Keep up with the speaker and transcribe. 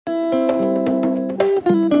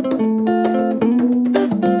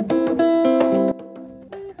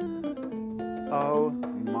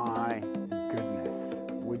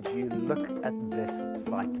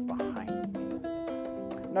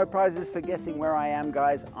prizes for guessing where I am,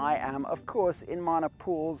 guys. I am, of course, in Mana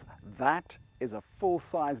Pools. That is a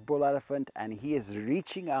full-size bull elephant, and he is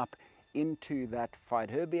reaching up into that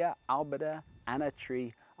Faidherbia, Albida, Anna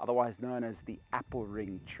tree, otherwise known as the apple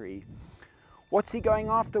ring tree. What's he going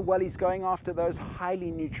after? Well, he's going after those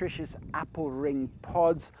highly nutritious apple ring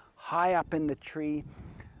pods high up in the tree.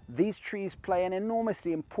 These trees play an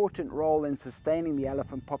enormously important role in sustaining the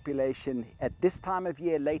elephant population at this time of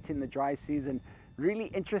year, late in the dry season.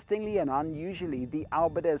 Really interestingly and unusually, the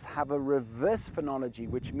albidas have a reverse phenology,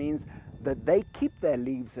 which means that they keep their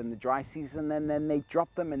leaves in the dry season and then they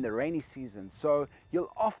drop them in the rainy season. So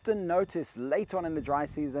you'll often notice late on in the dry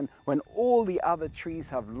season, when all the other trees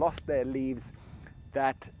have lost their leaves,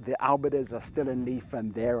 that the albidas are still in leaf,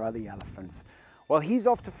 and there are the elephants. Well, he's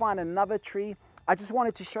off to find another tree. I just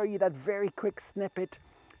wanted to show you that very quick snippet.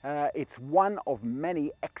 It's one of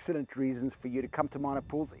many excellent reasons for you to come to Mana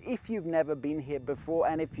Pools if you've never been here before,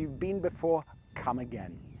 and if you've been before, come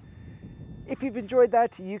again. If you've enjoyed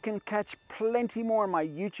that, you can catch plenty more on my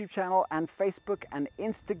YouTube channel and Facebook and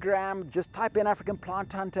Instagram. Just type in African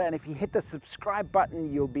Plant Hunter, and if you hit the subscribe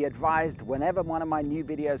button, you'll be advised whenever one of my new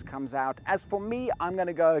videos comes out. As for me, I'm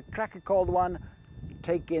gonna go crack a cold one,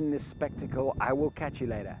 take in this spectacle. I will catch you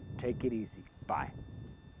later. Take it easy. Bye.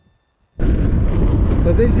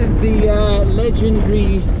 So this is the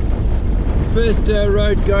legendary first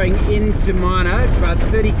road going into Mana. It's about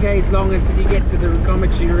 30 k's long until you get to the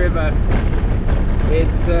Rukomachi River.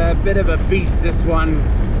 It's a bit of a beast, this one.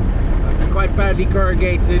 Quite badly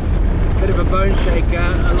corrugated, bit of a bone shaker,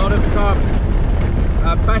 a lot of car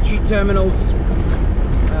battery terminals.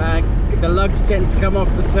 The lugs tend to come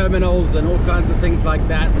off the terminals and all kinds of things like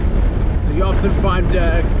that. So you often find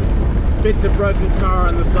bits of broken car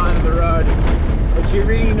on the side of the road. But you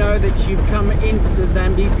really know that you've come into the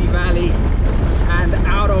Zambezi Valley and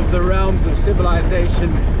out of the realms of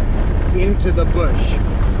civilization into the bush.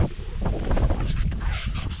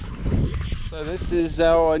 So this is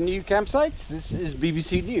our new campsite. This is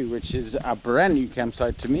BBC New, which is a brand new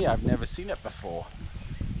campsite to me. I've never seen it before.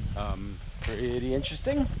 Pretty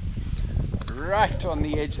interesting. Right on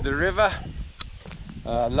the edge of the river.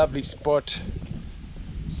 Lovely spot.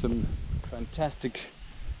 Some fantastic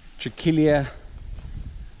Trichilia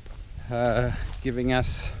giving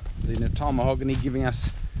us the Natal mahogany, giving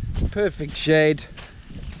us perfect shade,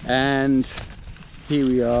 and here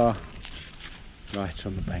we are right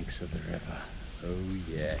on the banks of the river. Oh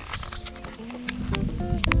yes.